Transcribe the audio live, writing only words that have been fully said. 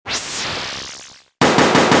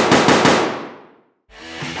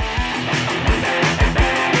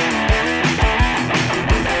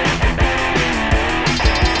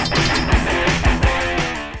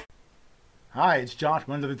Hi, it's John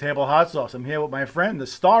from Under the Table Hot Sauce. I'm here with my friend, the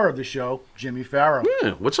star of the show, Jimmy Farrow.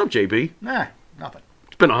 Yeah, what's up, JB? Nah, nothing.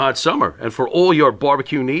 It's been a hot summer, and for all your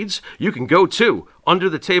barbecue needs, you can go to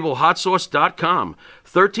UnderTheTableHotSauce.com.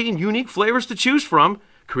 13 unique flavors to choose from,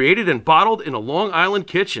 created and bottled in a Long Island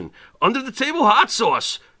kitchen.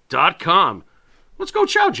 UnderTheTableHotSauce.com. Let's go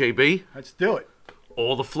chow, JB. Let's do it.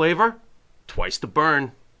 All the flavor, twice the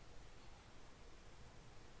burn.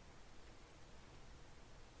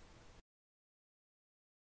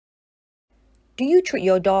 Do you treat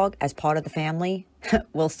your dog as part of the family?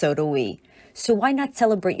 Well, so do we. So why not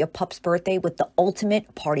celebrate your pup's birthday with the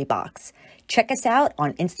ultimate party box? Check us out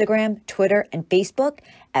on Instagram, Twitter, and Facebook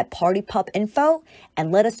at Party Pup Info,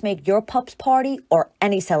 and let us make your pup's party or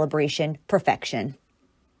any celebration perfection.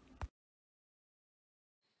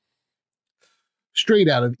 Straight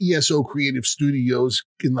out of ESO Creative Studios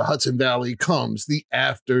in the Hudson Valley comes the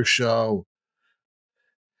After Show.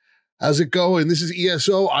 How's it going? This is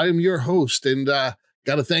ESO. I am your host, and got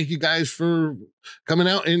to thank you guys for coming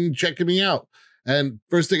out and checking me out. And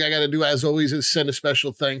first thing I got to do, as always, is send a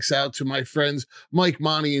special thanks out to my friends, Mike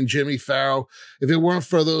Monty and Jimmy Farrow. If it weren't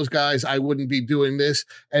for those guys, I wouldn't be doing this.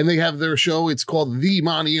 And they have their show. It's called The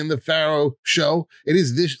Monty and the Farrow Show. It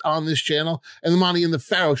is this on this channel. And The Monty and the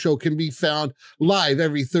Farrow Show can be found live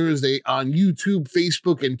every Thursday on YouTube,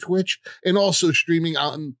 Facebook, and Twitch, and also streaming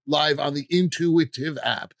on live on the Intuitive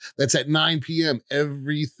app. That's at 9 p.m.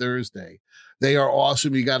 every Thursday. They are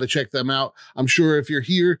awesome. You got to check them out. I'm sure if you're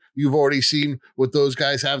here, you've already seen what those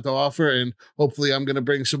guys have to offer, and hopefully I'm going to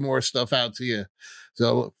bring some more stuff out to you.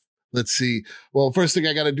 So let's see. Well, first thing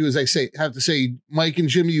I got to do is have to say, Mike and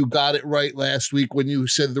Jimmy, you got it right last week when you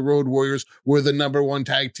said the Road Warriors were the #1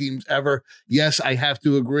 tag teams ever. Yes, I have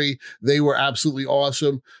to agree. They were absolutely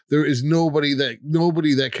awesome. There is nobody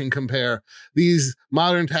that can compare. These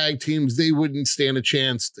modern tag teams, they wouldn't stand a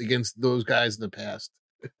chance against those guys in the past.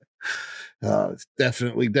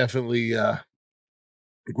 Definitely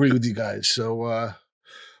agree with you guys. So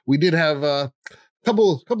we did have a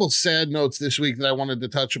couple sad notes this week that I wanted to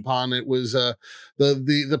touch upon. It was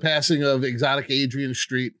the passing of Exotic Adrian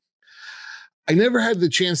Street. I never had the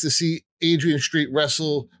chance to see Adrian Street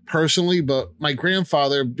wrestle personally, but my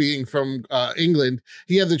grandfather, being from England,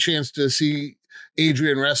 he had the chance to see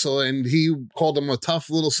Adrian wrestle, and he called him a tough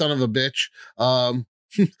little son of a bitch.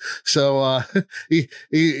 So he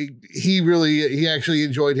actually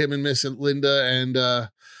enjoyed him and Miss Linda, and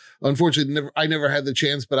unfortunately I never had the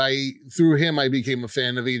chance, but through him I became a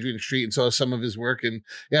fan of Adrian Street and saw some of his work. And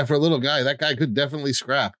yeah, for a little guy, that guy could definitely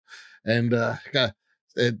scrap. And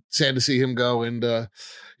sad to see him go. And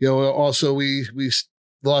also we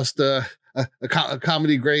lost a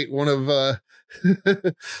comedy great, one of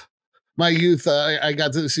my youth. I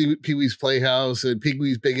got to see Pee-wee's Playhouse and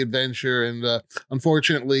Pee-wee's Big Adventure. And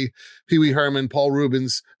unfortunately, Pee-wee Herman, Paul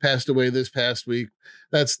Rubens, passed away this past week.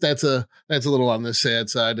 That's a little on the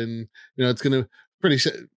sad side. And, it's going to pretty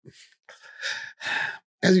sad.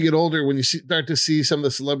 As you get older, when you start to see some of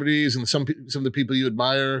the celebrities and some of the people you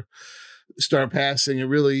admire start passing, it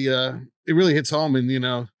really hits home. And,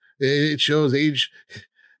 it shows age.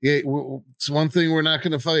 Yeah, it's one thing we're not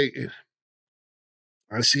going to fight.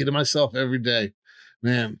 I see it in myself every day,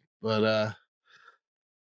 man. But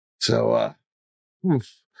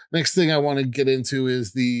next thing I want to get into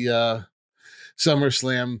is the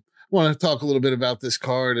SummerSlam. I want to talk a little bit about this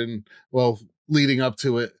card and leading up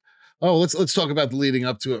to it. Oh, let's talk about the leading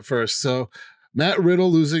up to it first. So Matt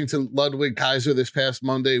Riddle losing to Ludwig Kaiser this past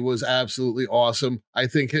Monday was absolutely awesome. I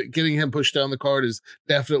think getting him pushed down the card is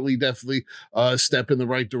definitely a step in the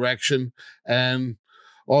right direction. And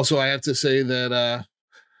also, I have to say that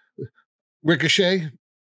Ricochet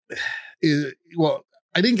is,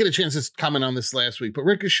 I didn't get a chance to comment on this last week, but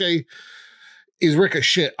Ricochet is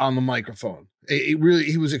Ricochet on the microphone. He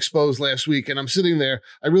was exposed last week, and I'm sitting there.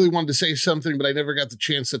 I really wanted to say something, but I never got the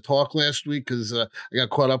chance to talk last week because I got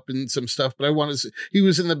caught up in some stuff. But I wanted to. He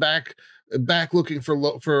was in the back looking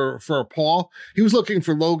for Paul. He was looking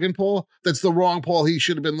for Logan Paul. That's the wrong Paul he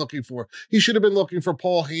should have been looking for. He should have been looking for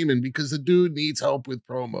Paul Heyman because the dude needs help with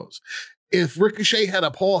promos. If Ricochet had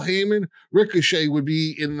a Paul Heyman, Ricochet would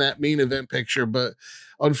be in that main event picture. But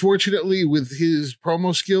unfortunately, with his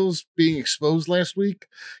promo skills being exposed last week,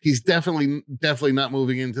 he's definitely not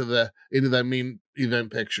moving into that main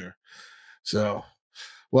event picture. So,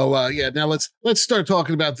 now let's start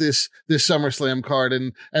talking about this SummerSlam card.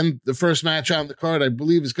 And the first match on the card, I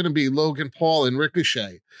believe, is going to be Logan Paul and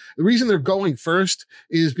Ricochet. The reason they're going first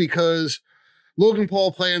is because Logan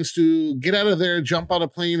Paul plans to get out of there, jump on a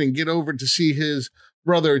plane, and get over to see his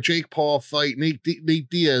brother Jake Paul fight Nate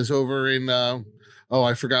Diaz over in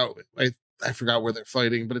I forgot. I I forgot where they're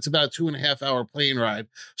fighting, but it's about a 2.5 hour plane ride.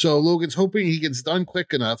 So Logan's hoping he gets done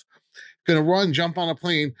quick enough, gonna run, jump on a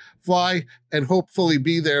plane, fly, and hopefully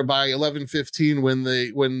be there by 11:15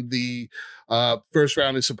 when the first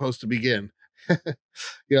round is supposed to begin.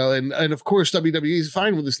 And of course WWE is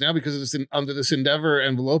fine with this now because it's under this Endeavor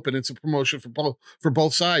envelope, and it's a promotion for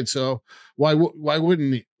both sides. So why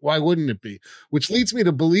wouldn't it be? Which leads me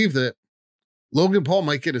to believe that Logan Paul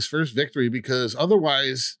might get his first victory, because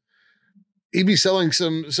otherwise he'd be selling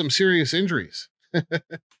some serious injuries.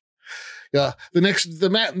 Yeah, the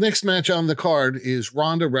next match on the card is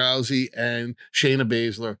Ronda Rousey and Shayna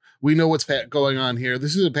Baszler. We know what's going on here.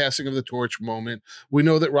 This is a passing of the torch moment. We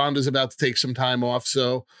know that Ronda's about to take some time off,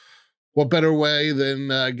 so what better way than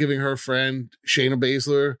giving her friend Shayna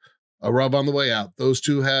Baszler a rub on the way out? Those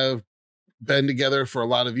two have been together for a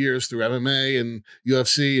lot of years through MMA and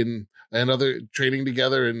UFC and other training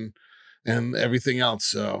together and everything else.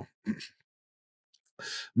 So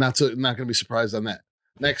not going to be surprised on that.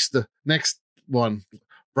 The next one,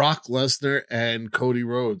 Brock Lesnar and Cody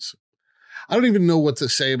Rhodes. I don't even know what to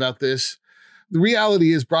say about this. The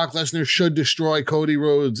reality is Brock Lesnar should destroy Cody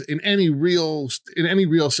Rhodes. In any real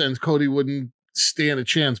sense, Cody wouldn't stand a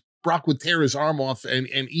chance. Brock would tear his arm off and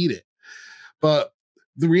eat it. But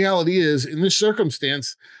the reality is, in this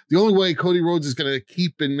circumstance, the only way Cody Rhodes is going to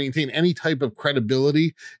keep and maintain any type of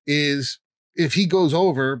credibility is if he goes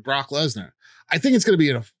over Brock Lesnar. I think it's going to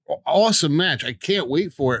be an awesome match. I can't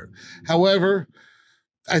wait for it. However,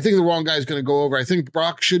 I think the wrong guy is going to go over. I think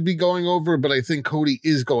Brock should be going over, but I think Cody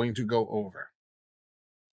is going to go over.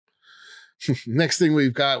 Next thing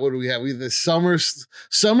we've got, what do we have? We have the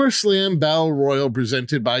SummerSlam Battle Royal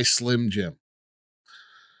presented by Slim Jim.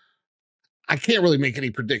 I can't really make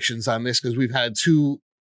any predictions on this because we've had two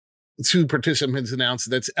participants announced.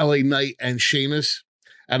 That's LA Knight and Sheamus.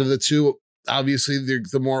 Out of the two, obviously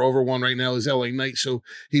the more over one right now is LA Knight, so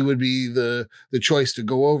he would be the choice to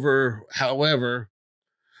go over. However,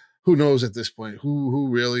 who knows at this point? Who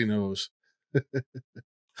really knows?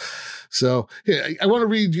 So here, I want to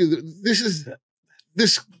read you. This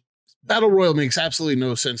Battle Royal makes absolutely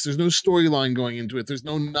no sense. There's no storyline going into it. There's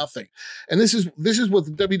no nothing. And this is what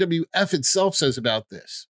the WWF itself says about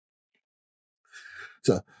this.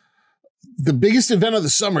 So the biggest event of the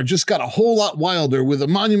summer just got a whole lot wilder with a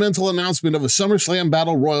monumental announcement of a SummerSlam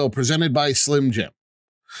Battle Royal presented by Slim Jim.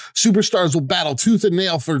 Superstars will battle tooth and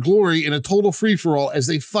nail for glory in a total free-for-all as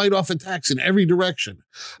they fight off attacks in every direction.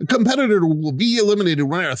 A competitor will be eliminated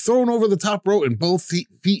when they are thrown over the top rope and both feet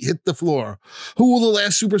hit the floor. Who will the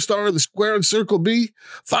last superstar of the square and circle be?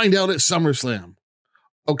 Find out at SummerSlam.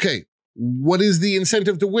 Okay, what is the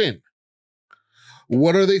incentive to win?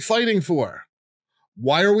 What are they fighting for?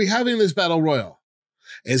 Why are we having this Battle Royal?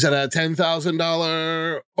 Is it a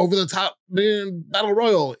 $10,000 over-the-top Battle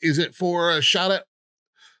Royal? Is it for a shot at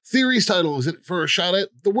Theory's title? Is it for a shot at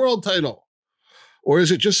the world title? Or is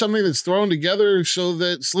it just something that's thrown together so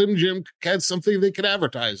that Slim Jim had something they could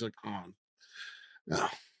advertise? Like, on. No.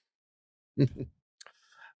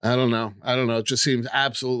 I don't know. It just seems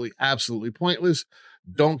absolutely pointless.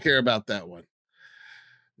 Don't care about that one.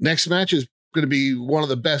 Next match is going to be one of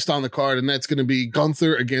the best on the card, and that's going to be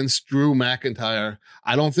Gunther against Drew McIntyre.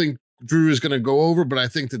 I don't think Drew is going to go over, but I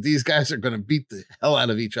think that these guys are going to beat the hell out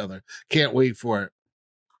of each other. Can't wait for it.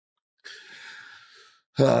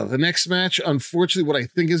 The next match, unfortunately, what I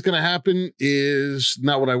think is going to happen is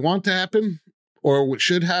not what I want to happen or what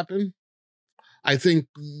should happen. I don't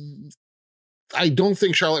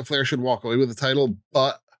think Charlotte Flair should walk away with the title,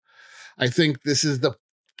 but I think this is the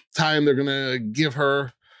time they're going to give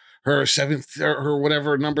her seventh or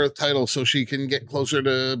whatever number of titles so she can get closer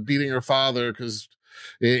to beating her father because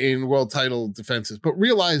in world title defenses. But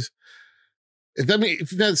realize if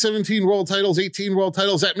you've had 17 world titles, 18 world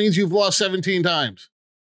titles, that means you've lost 17 times.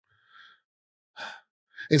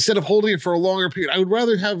 Instead of holding it for a longer period, I would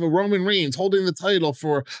rather have a Roman Reigns holding the title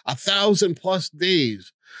for 1,000+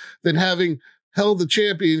 days than having held the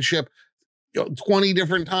championship 20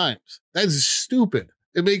 different times. That's stupid.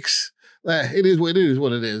 It is what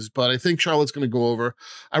it is. But I think Charlotte's going to go over.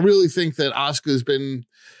 I really think that Asuka's been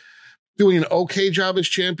doing an okay job as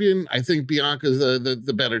champion. I think Bianca's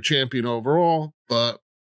the better champion overall, but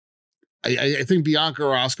I think Bianca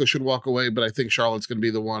or Asuka should walk away, but I think Charlotte's going to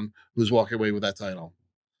be the one who's walking away with that title.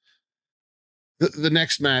 The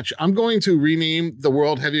next match, I'm going to rename the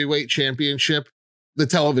World Heavyweight Championship the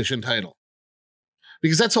television title,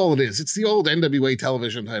 because that's all it is. It's the old NWA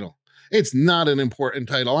television title. It's not an important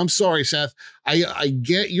title. I'm sorry, Seth. I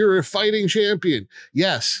get you're a fighting champion.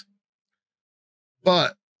 Yes,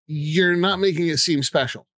 but you're not making it seem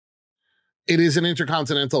special. It is an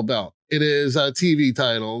intercontinental belt. It is a TV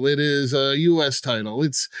title. It is a US title.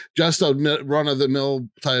 It's just a run-of-the-mill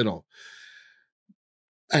title.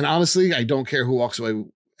 And honestly, I don't care who walks away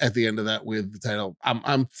at the end of that with the title.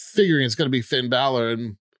 I'm figuring it's going to be Finn Balor.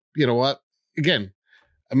 And you know what? Again,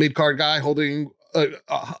 a mid-card guy holding an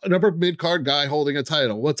upper mid-card guy holding a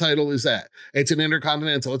title. What title is that? It's an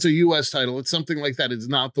Intercontinental. It's a US title. It's something like that. It's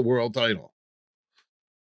not the world title.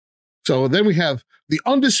 So then we have the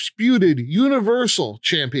Undisputed Universal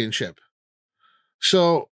Championship.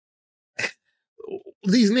 So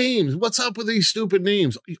these names, what's up with these stupid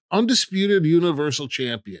names? Undisputed Universal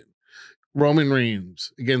Champion, Roman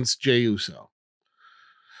Reigns against Jey Uso.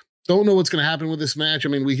 Don't know what's going to happen with this match. I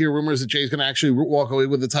mean, we hear rumors that Jay's going to actually walk away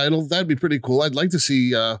with the title. That'd be pretty cool. I'd like to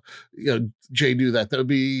see Jey do that. That'd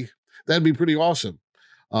be pretty awesome.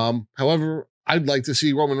 However, I'd like to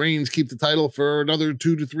see Roman Reigns keep the title for another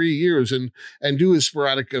 2 to 3 years and do his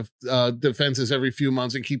sporadic defenses every few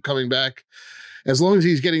months and keep coming back. As long as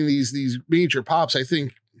he's getting these major pops, I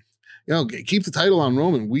think, keep the title on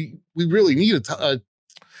Roman. We really need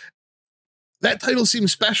that title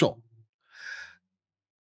seems special.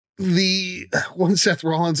 The one Seth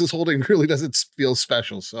Rollins is holding really doesn't feel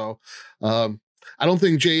special. So I don't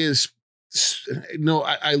think Jey is. No,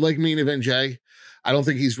 I like main event Jey. I don't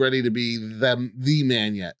think he's ready to be the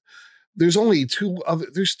man yet. There's only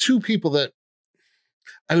two people that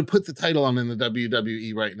I would put the title on in the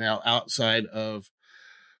WWE right now outside of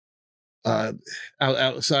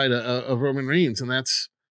Roman Reigns, and that's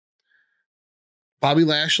Bobby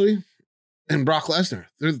Lashley and Brock Lesnar.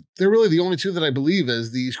 They're really the only two that I believe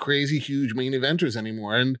as these crazy huge main eventers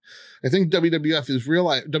anymore. And I think WWE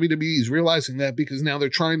is realizing that, because now they're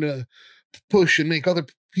trying to push and make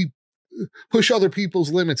push other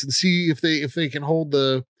people's limits and see if they can hold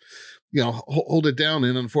hold it down.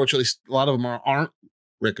 And unfortunately, a lot of them aren't.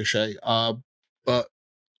 Ricochet. But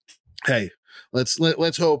hey, let's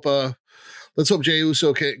hope Jey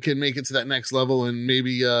Uso can make it to that next level, and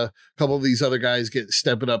maybe a couple of these other guys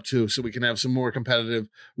step it up too, so we can have some more competitive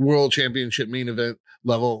world championship main event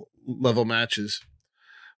level matches.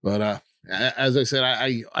 But as I said,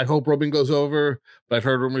 I hope Roman goes over, but I've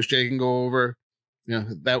heard rumors Jey can go over.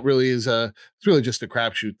 That really is it's really just a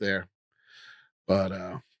crapshoot there.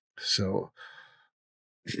 But so.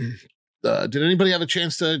 Did anybody have a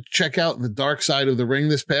chance to check out the Dark Side of the Ring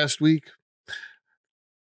this past week?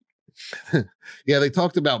 Yeah, they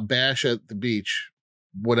talked about Bash at the Beach,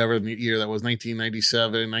 whatever the year that was,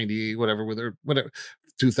 1997, 98, whatever,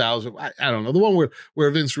 2000. I don't know. The one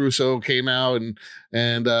where Vince Russo came out and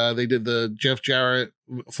they did the Jeff Jarrett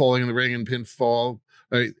falling in the ring and pinfall,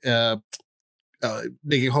 right?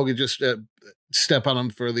 Making Hogan just step on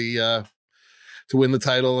him for the to win the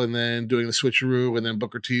title, and then doing the switcheroo, and then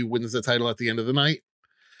Booker T wins the title at the end of the night.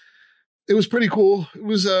 It was pretty cool. It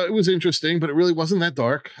was interesting, but it really wasn't that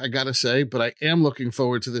dark, I gotta say. But I am looking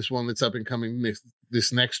forward to this one that's up and coming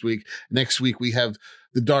this next week. Next week we have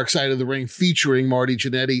the Dark Side of the Ring featuring Marty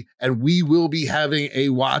Jannetty, and we will be having a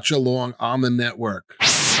watch along on the network.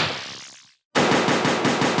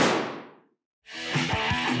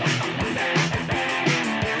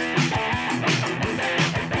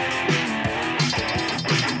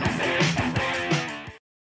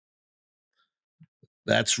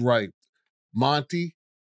 That's right. Monty,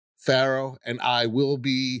 Pharaoh, and I will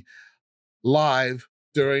be live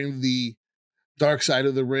during the Dark Side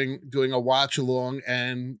of the Ring, doing a watch along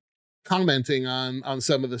and commenting on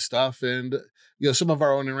some of the stuff, and some of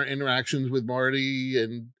our own interactions with Marty,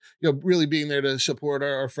 and really being there to support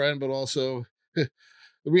our friend, but also the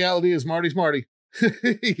reality is Marty's Marty.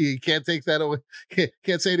 You can't take that away.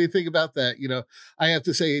 Can't say anything about that. I have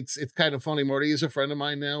to say it's kind of funny. Marty is a friend of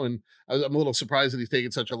mine now, and I'm a little surprised that he's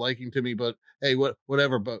taken such a liking to me, but hey,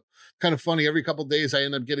 whatever. But kind of funny. Every couple of days I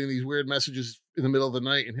end up getting these weird messages in the middle of the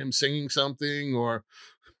night, and him singing something or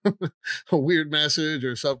a weird message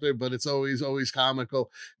or something, but it's always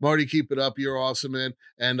comical. Marty, keep it up. You're awesome, man.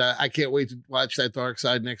 And I can't wait to watch that Dark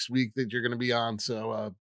Side next week that you're going to be on.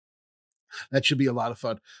 So, that should be a lot of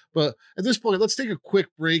fun. But at this point, let's take a quick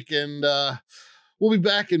break, and we'll be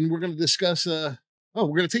back, and we're going to discuss. We're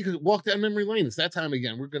going to take a walk down memory lane. It's that time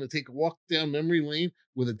again. We're going to take a walk down memory lane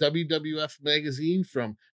with a WWF magazine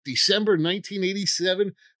from December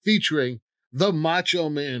 1987, featuring the Macho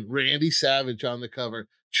Man, Randy Savage, on the cover.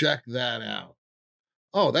 Check that out.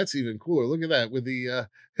 Oh, that's even cooler. Look at that with the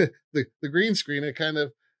the green screen. It kind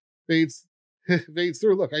of fades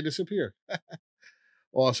through. Look, I disappear.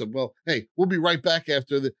 Awesome. Well, hey, we'll be right back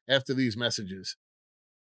after these messages.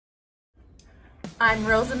 I'm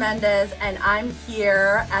Rosa Mendez, and I'm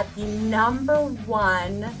here at the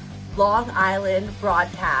 #1 Long Island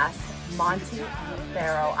broadcast, Monty and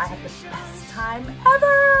Pharaoh. I had the best time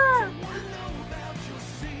ever.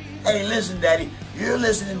 Hey, listen, Daddy, you're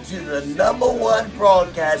listening to the #1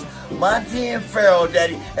 broadcast, Monty and Pharaoh,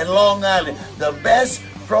 Daddy, in Long Island. The best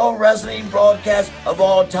pro wrestling broadcast of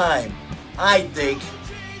all time, I think.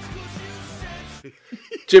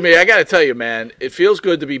 Jimmy, I got to tell you, man, it feels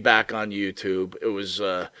good to be back on YouTube. It was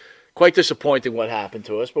quite disappointing what happened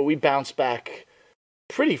to us, but we bounced back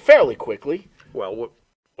fairly quickly. Well,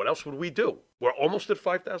 what else would we do? We're almost at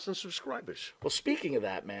 5,000 subscribers. Well, speaking of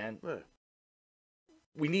that, man,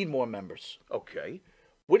 we need more members. Okay.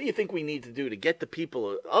 What do you think we need to do to get the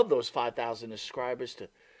people of those 5,000 subscribers to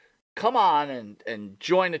come on and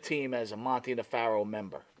join the team as a Monty and the Pharaoh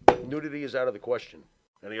member? Nudity is out of the question.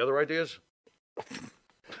 Any other ideas?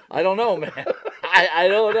 I don't know, man. I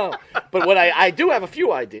don't know. But what I do have a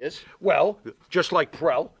few ideas. Well, just like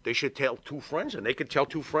Prel, they should tell 2 friends, and they could tell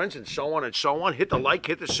 2 friends, and so on and so on. Hit the like,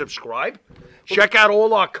 hit the subscribe. Check out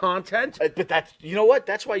all our content. But that's, you know what?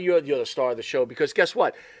 That's why you're the star of the show, because guess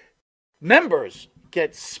what? Members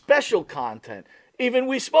get special content. Even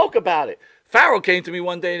we spoke about it. Pharaoh came to me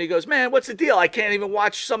one day and he goes, man, what's the deal? I can't even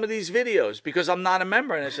watch some of these videos because I'm not a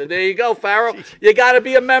member. And I said, there you go, Pharaoh. You got to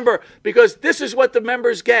be a member because this is what the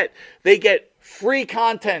members get. They get free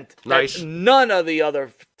content. Nice. That none of the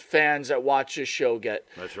other fans that watch this show get.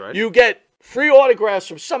 That's right. You get free autographs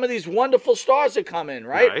from some of these wonderful stars that come in,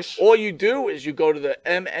 right? Nice. All you do is you go to the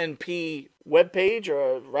MNP webpage,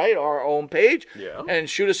 or right, our own page, and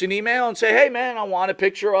shoot us an email and say, hey, man, I want a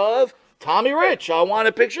picture of Tommy Rich. I want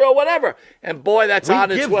a picture of whatever. And boy, that's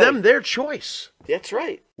on its way. We give them their choice. That's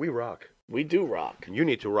right. We rock. We do rock. And you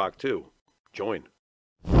need to rock too. Join.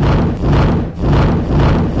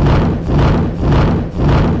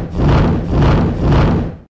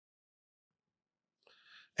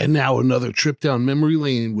 And now another trip down memory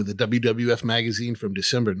lane with a WWF magazine from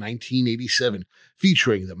December 1987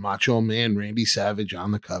 featuring the Macho Man Randy Savage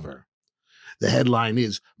on the cover. The headline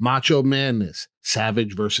is Macho Madness,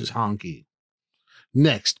 Savage versus Honky.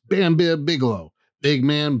 Next, Bam Bam Bigelow, Big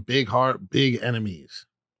Man, Big Heart, Big Enemies.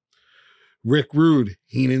 Rick Rude,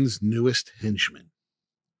 Heenan's newest henchman.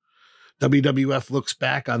 WWF looks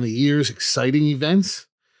back on the year's exciting events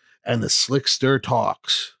and the Slickster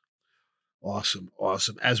talks. Awesome,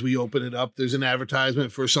 awesome. As we open it up, there's an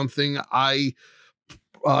advertisement for something I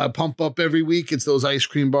pump up every week. It's those ice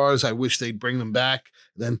cream bars. I wish they'd bring them back.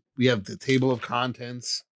 Then we have the table of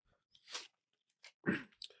contents.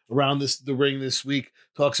 Around the ring this week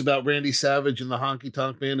talks about Randy Savage and the Honky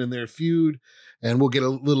Tonk Man and their feud. And we'll get a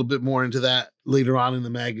little bit more into that later on in the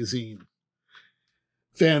magazine.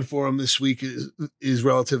 Fan forum this week is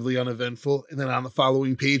relatively uneventful. And then on the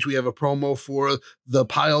following page, we have a promo for the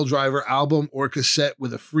Pile Driver album or cassette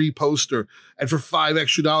with a free poster. And for $5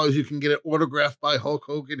 extra, you can get it autographed by Hulk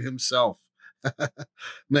Hogan himself.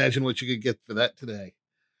 Imagine what you could get for that today.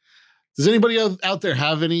 Does anybody out there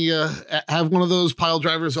have any have one of those Pile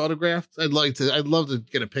Drivers autographed? I'd love to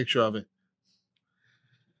get a picture of it.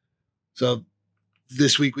 So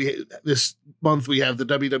this month we have the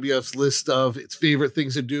WWF's list of its favorite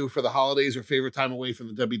things to do for the holidays or favorite time away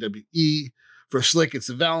from the WWE. For Slick, it's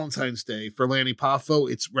the Valentine's Day. For Lanny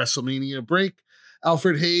Poffo, it's WrestleMania break.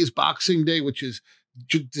 Alfred Hayes, Boxing Day, which is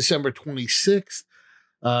December 26th.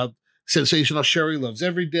 Sensational Sherry loves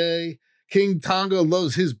every day. King Tonga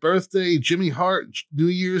loves his birthday. Jimmy Hart, New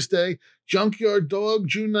Year's Day. Junkyard Dog,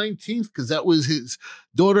 June 19th, because that was his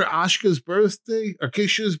daughter Ashka's birthday, or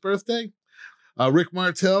Keisha's birthday. Rick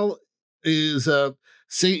Martel is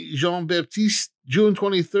Saint Jean Baptiste, June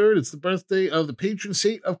 23rd. It's the birthday of the patron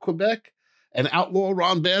saint of Quebec. And Outlaw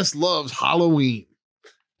Ron Bass loves Halloween.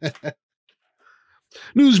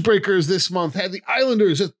 Newsbreakers this month had the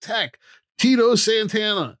Islanders attack Tito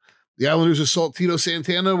Santana. The Islanders assault Tito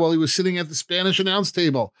Santana while he was sitting at the Spanish announce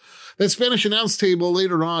table. That Spanish announce table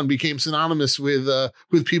later on became synonymous with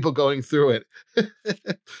people going through it.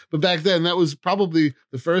 But back then, that was probably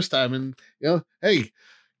the first time. And, hey,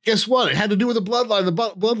 guess what? It had to do with the bloodline. The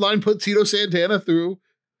bloodline put Tito Santana through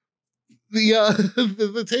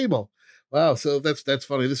the table. Wow, so that's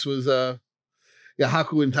funny. This was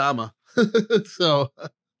Haku and Tama. So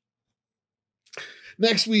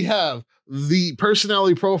next we have the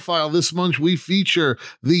personality profile. This month we feature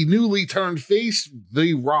the newly turned face,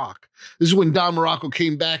 The Rock. This is when Don Morocco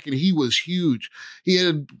came back and he was huge. He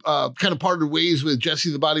had kind of parted ways with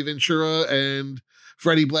Jesse the Body Ventura and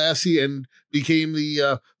Freddie Blassie and became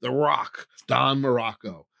the Rock, Don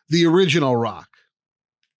Morocco, the original Rock.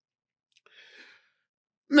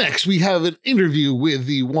 Next, we have an interview with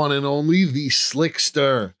the one and only, the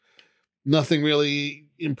Slickster. Nothing really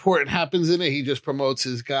important happens in it. He just promotes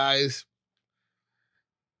his guys.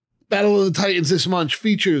 Battle of the Titans this month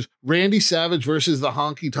features Randy Savage versus the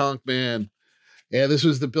Honky Tonk Man. Yeah, this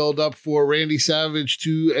was the build up for Randy Savage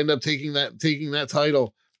to end up taking that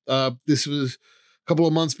title. This was a couple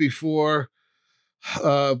of months before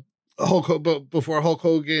Hulk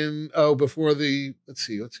Hogan. Let's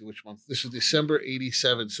see which month. This is December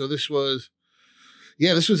 '87. So this was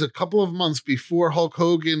a couple of months before Hulk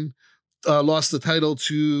Hogan lost the title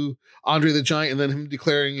to Andre the Giant, and then him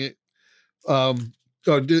declaring it,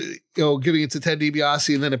 giving it to Ted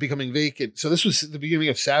DiBiase, and then it becoming vacant. So this was the beginning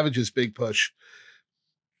of Savage's big push.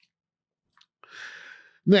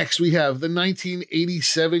 Next, we have the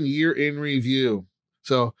 1987 year in review.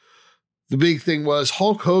 So the big thing was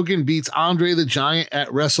Hulk Hogan beats Andre the Giant at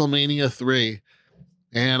WrestleMania 3.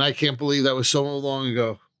 And I can't believe that was so long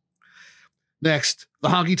ago. Next, the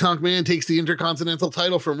Honky Tonk Man takes the Intercontinental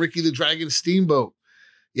title from Ricky the Dragon Steamboat.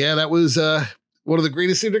 Yeah, that was one of the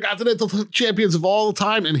greatest Intercontinental champions of all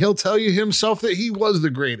time, and he'll tell you himself that he was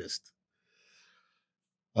the greatest.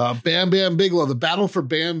 Bam Bam Bigelow, the battle for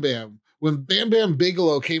Bam Bam. When Bam Bam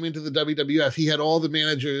Bigelow came into the WWF, he had all the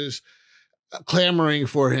managers clamoring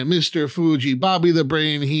for him. Mr. Fuji, Bobby the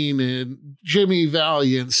Brain Heenan, Jimmy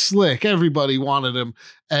Valiant, Slick, everybody wanted him.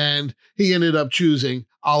 And he ended up choosing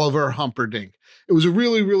Oliver Humperdinck. It was a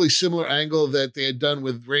really, really similar angle that they had done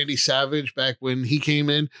with Randy Savage back when he came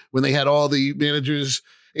in, when they had all the managers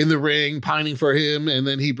in the ring pining for him. And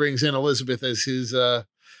then he brings in Elizabeth as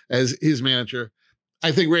his manager.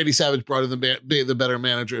 I think Randy Savage brought in the better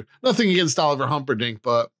manager. Nothing against Oliver Humperdinck,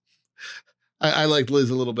 but I liked Liz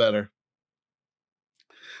a little better.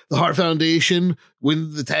 The Hart Foundation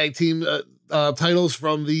win the tag team titles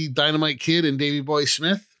from the Dynamite Kid and Davey Boy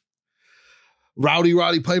Smith. Rowdy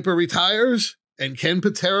Roddy Piper retires, and Ken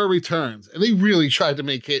Patera returns. And they really tried to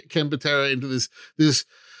make Ken Patera into this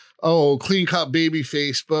clean-cut baby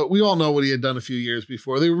face, but we all know what he had done a few years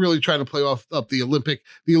before. They were really trying to play up the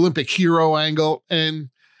Olympic hero angle, and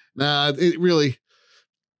the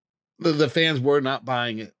fans were not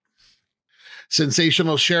buying it.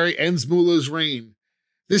 Sensational Sherry ends Moolah's reign.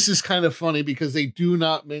 This is kind of funny because they do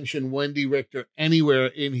not mention Wendy Richter anywhere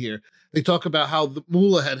in here. They talk about how the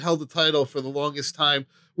Moolah had held the title for the longest time,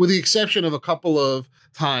 with the exception of a couple of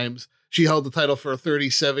times. She held the title for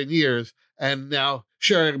 37 years, and now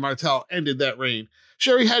Sherry Martel ended that reign.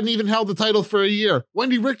 Sherry hadn't even held the title for a year.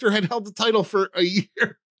 Wendy Richter had held the title for a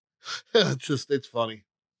year. It's funny.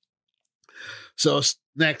 So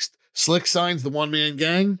next, Slick signs the one-man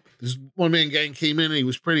gang. This one-man gang came in and he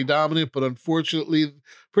was pretty dominant, but unfortunately,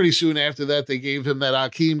 pretty soon after that, they gave him that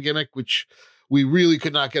Akeem gimmick, which we really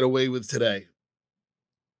could not get away with today.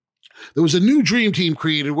 There was a new dream team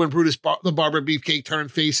created when Brutus the Barber Beefcake turned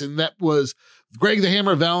face, and that was Greg the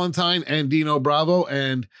Hammer Valentine and Dino Bravo,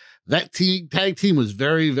 and that tag team was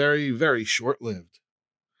very, very, very short-lived.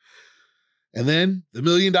 And then the $1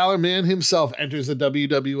 Million Man himself enters the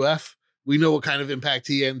WWF. We know what kind of impact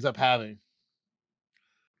he ends up having.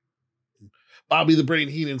 Bobby the Brain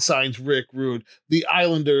Heenan signs Rick Rude. The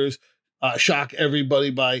Islanders shock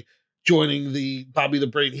everybody by joining the Bobby the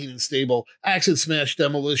Brain Heenan stable. Acid Smash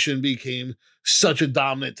Demolition became such a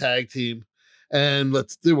dominant tag team. And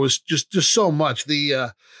there was just so much.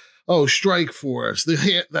 The Strike Force,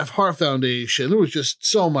 the Hart Foundation. There was just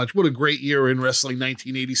so much. What a great year in wrestling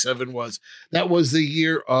 1987 was. That was the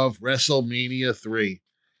year of WrestleMania 3.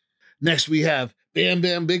 Next, we have Bam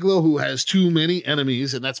Bam Bigelow, who has too many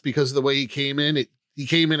enemies, and that's because of the way he came in. He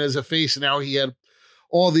came in as a face, and now he had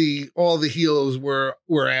all the heels were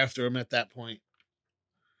after him at that point.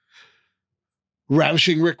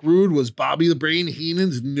 Ravishing Rick Rude was Bobby the Brain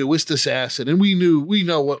Heenan's newest assassin, and we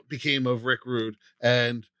know what became of Rick Rude,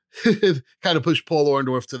 and kind of pushed Paul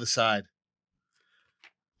Orndorff to the side.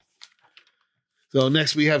 So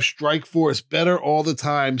next we have Strike Force, Better All the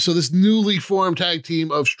Time. So this newly formed tag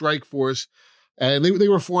team of Strike Force, and they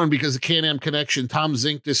were formed because the Can-Am Connection, Tom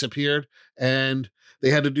Zink disappeared, and they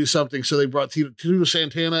had to do something. So they brought Tito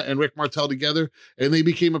Santana and Rick Martel together, and they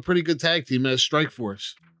became a pretty good tag team as Strike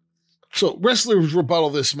Force. So Wrestler's Rebuttal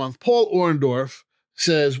this month. Paul Orndorff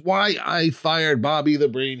says, why I fired Bobby the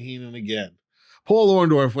Brain Heenan again. Paul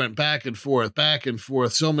Orndorff went back and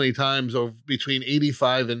forth so many times between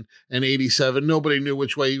 85 and 87. Nobody knew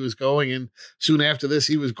which way he was going, and soon after this,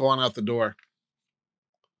 he was gone out the door.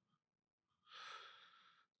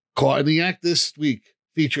 Caught in the Act this week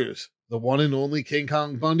features the one and only King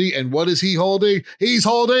Kong Bundy, and what is he holding? He's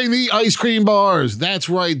holding the ice cream bars. That's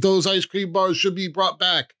right, those ice cream bars should be brought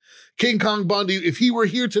back. King Kong Bundy, if he were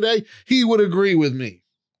here today, he would agree with me.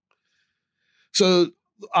 So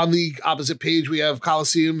On the opposite page, we have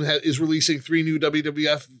Coliseum is releasing 3 new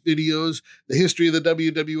WWF videos: the history of the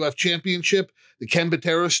WWF Championship, the Ken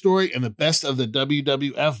Patera story, and the best of the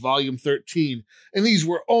WWF Volume 13. And these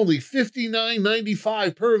were only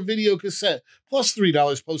 $59.95 per video cassette, plus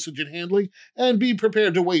 $3 postage and handling, and be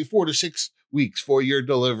prepared to wait 4 to 6 weeks for your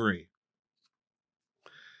delivery.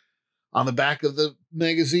 On the back of the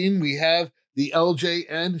magazine, we have the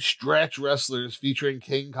LJN Stretch Wrestlers featuring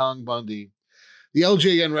King Kong Bundy. The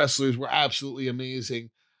LJN wrestlers were absolutely amazing.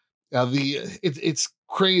 It's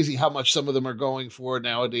crazy how much some of them are going for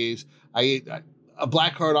nowadays. A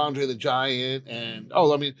Blackheart Andre the Giant, and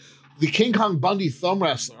the King Kong Bundy thumb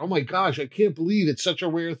wrestler. Oh my gosh, I can't believe it's such a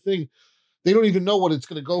rare thing. They don't even know what it's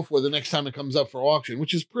going to go for the next time it comes up for auction,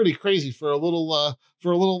 which is pretty crazy for a little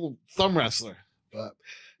thumb wrestler. But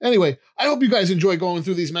anyway, I hope you guys enjoy going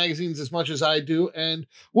through these magazines as much as I do, and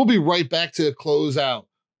we'll be right back to close out.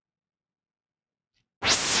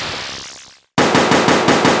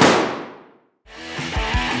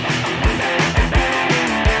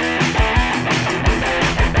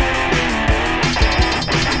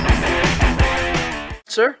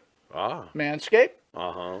 Sir? Ah. Manscaped?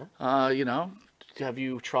 Uh-huh. Have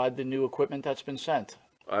you tried the new equipment that's been sent?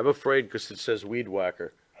 I'm afraid because it says Weed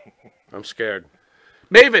Whacker. I'm scared.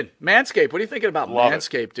 Maven, Manscaped, what are you thinking about Love it.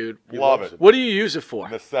 Manscaped, dude? Love it. What do you use it for?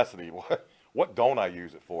 Necessity. What don't I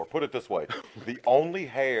use it for? Put it this way. The only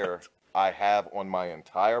hair I have on my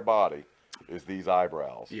entire body is these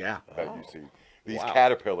eyebrows. Yeah. That you see. These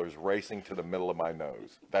caterpillars racing to the middle of my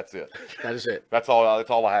nose. That's it. That is it. That's all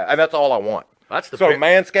I have. And that's all I want. That's the So big-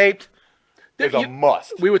 Manscaped is a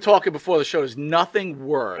must. We were talking before the show. There's nothing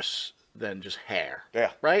worse than just hair.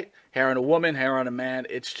 Yeah. Right? Hair on a woman, hair on a man.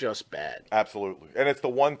 It's just bad. Absolutely. And it's the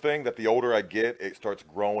one thing that the older I get, it starts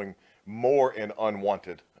growing more in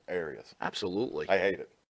unwanted areas. Absolutely. I hate it.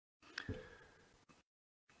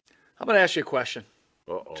 I'm going to ask you a question.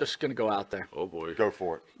 Uh-oh. Just going to go out there. Oh, boy. Go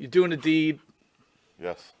for it. You're doing a deed.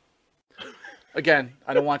 Yes. Again,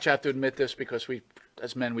 I don't want you to have to admit this because we,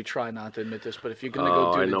 as men, we try not to admit this. But if you're going to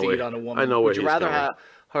go I do know the deed where- on a woman, I know where would you he's rather going. have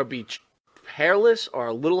her be hairless or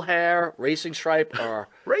a little hair, racing stripe, or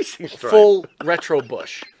Racing stripe. full retro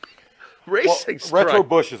bush? Racing stripe. Retro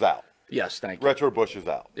Bush is out. Yes, thank you. Retro Bush is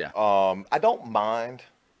out. Yeah. I don't mind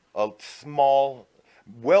a small,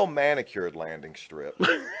 well-manicured landing strip.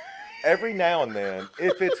 Every now and then,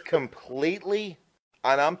 if it's completely,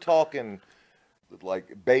 and I'm talking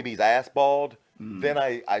like baby's ass bald, then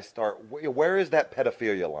I start, where is that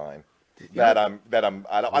pedophilia line? I don't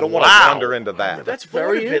want to wander into that. That's thought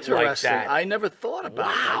very of it like interesting. that. I never thought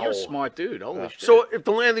about that. You're a smart dude. Holy shit. So if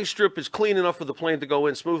the landing strip is clean enough for the plane to go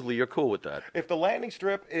in smoothly, you're cool with that? If the landing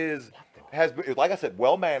strip has, like I said,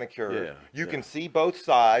 well manicured, Yeah, you can see both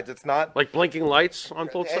sides. It's not Like blinking lights on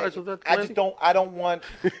both sides of that I landing? just don't. I don't want.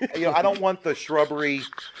 I don't want the shrubbery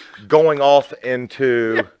going off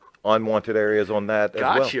into unwanted areas on that as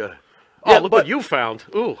well. Gotcha. Yeah, Oh, look but- what you found.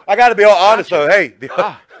 Ooh. I got to be all honest though. Hey,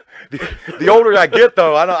 the older I get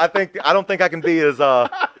though, I don't think I can be as I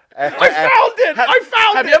found it! I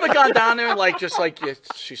found Have it! you ever gone down there and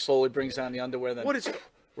she slowly brings down the underwear? Then What is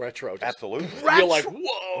retro? Just, Absolutely. You're like,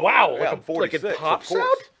 whoa! Wow, Yeah, like, I'm like 46, it of pops course.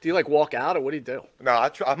 out? Do you like walk out or what do you do? No,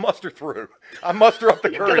 I muster through. I muster up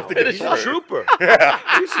the courage to get He's through. a trooper.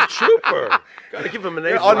 He's a trooper. Gotta give him an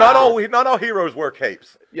A. Oh, not all heroes wear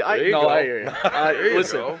capes. Yeah, There you go. I hear you. There you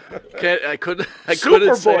Listen, go. I couldn't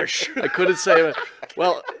Super say. Bush. I couldn't say it.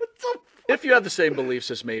 Well, if you have the same beliefs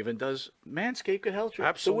as Maven does, Manscaped could help you.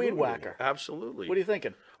 Absolutely. The weed whacker. Absolutely. What are you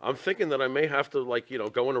thinking? I'm thinking that I may have to,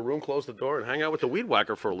 go in a room, close the door, and hang out with the weed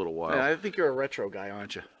whacker for a little while. Yeah, I think you're a retro guy,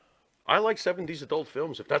 aren't you? I like 70s adult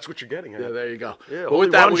films, if that's what you're getting at. Yeah, there you go. Yeah, but only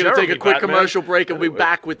with that, Ron we're going to take a Jeremy, quick Batman. commercial break and we'll be Anyway.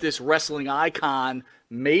 back with this wrestling icon,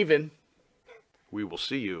 Maven. We will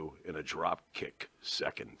see you in a drop kick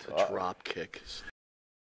second. Drop kick.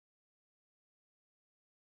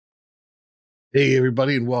 Hey,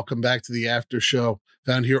 everybody, and welcome back to the after show,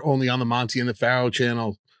 found here only on the Monty and the Pharaoh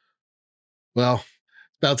channel. Well,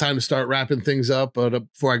 it's about time to start wrapping things up, but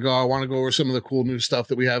before I go, I want to go over some of the cool new stuff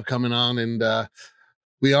that we have coming on, and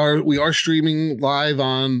we are streaming live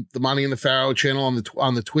on the Monty and the Pharaoh channel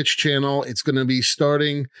on the Twitch channel. It's going to be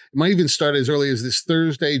starting. It might even start as early as this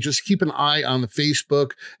Thursday. Just keep an eye on the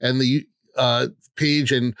Facebook and the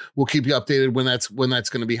page, and we'll keep you updated when that's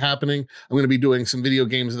going to be happening. I'm going to be doing some video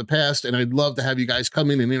games of the past, and I'd love to have you guys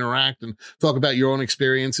come in and interact and talk about your own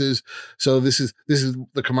experiences. So this is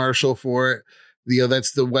the commercial for it.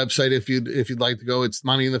 That's the website if you'd like to go. It's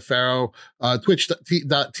Monty and the Pharaoh,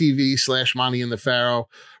 twitch.tv/ Monty and the Pharaoh.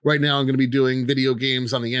 Right now I'm going to be doing video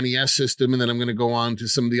games on the NES system, and then I'm going to go on to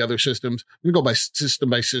some of the other systems. I'm going to go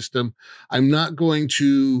by system. I'm not going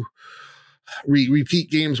to repeat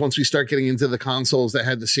games once we start getting into the consoles that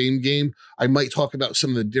had the same game. I might talk about some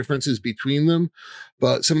of the differences between them,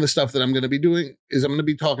 but some of the stuff that I'm going to be doing is I'm going to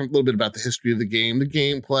be talking a little bit about the history of the game, the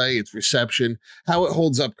gameplay, its reception, how it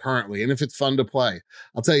holds up currently, and if it's fun to play.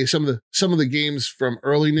 I'll tell you some of the games from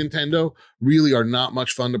early Nintendo really are not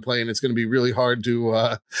much fun to play, and it's going to be really hard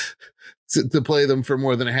to play them for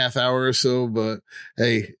more than a half hour or so. But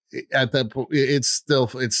hey, at that point, it's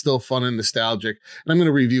still fun and nostalgic. And I'm going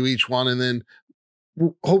to review each one, and then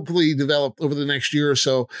hopefully develop over the next year or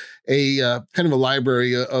so a kind of a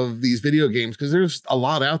library of these video games, because there's a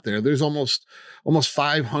lot out there. There's almost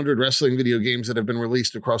 500 wrestling video games that have been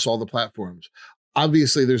released across all the platforms.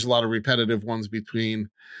 Obviously, there's a lot of repetitive ones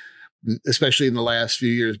especially in the last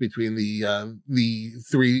few years, between the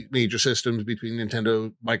three major systems, between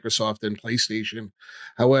Nintendo, Microsoft, and PlayStation.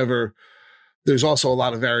 However, there's also a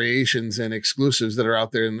lot of variations and exclusives that are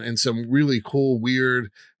out there, and some really cool, weird,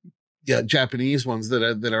 Japanese ones that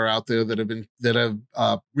are out there that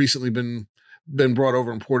have recently been brought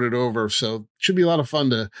over and ported over. So it should be a lot of fun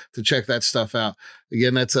to check that stuff out.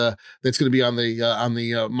 Again, that's going to be on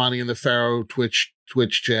the Monty and the Pharaoh Twitch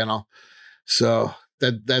channel. So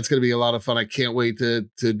that's going to be a lot of fun. I can't wait to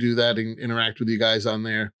do that and interact with you guys on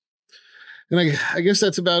there. And I guess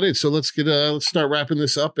that's about it. So let's start wrapping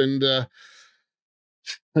this up, and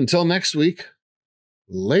until next week,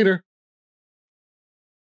 later.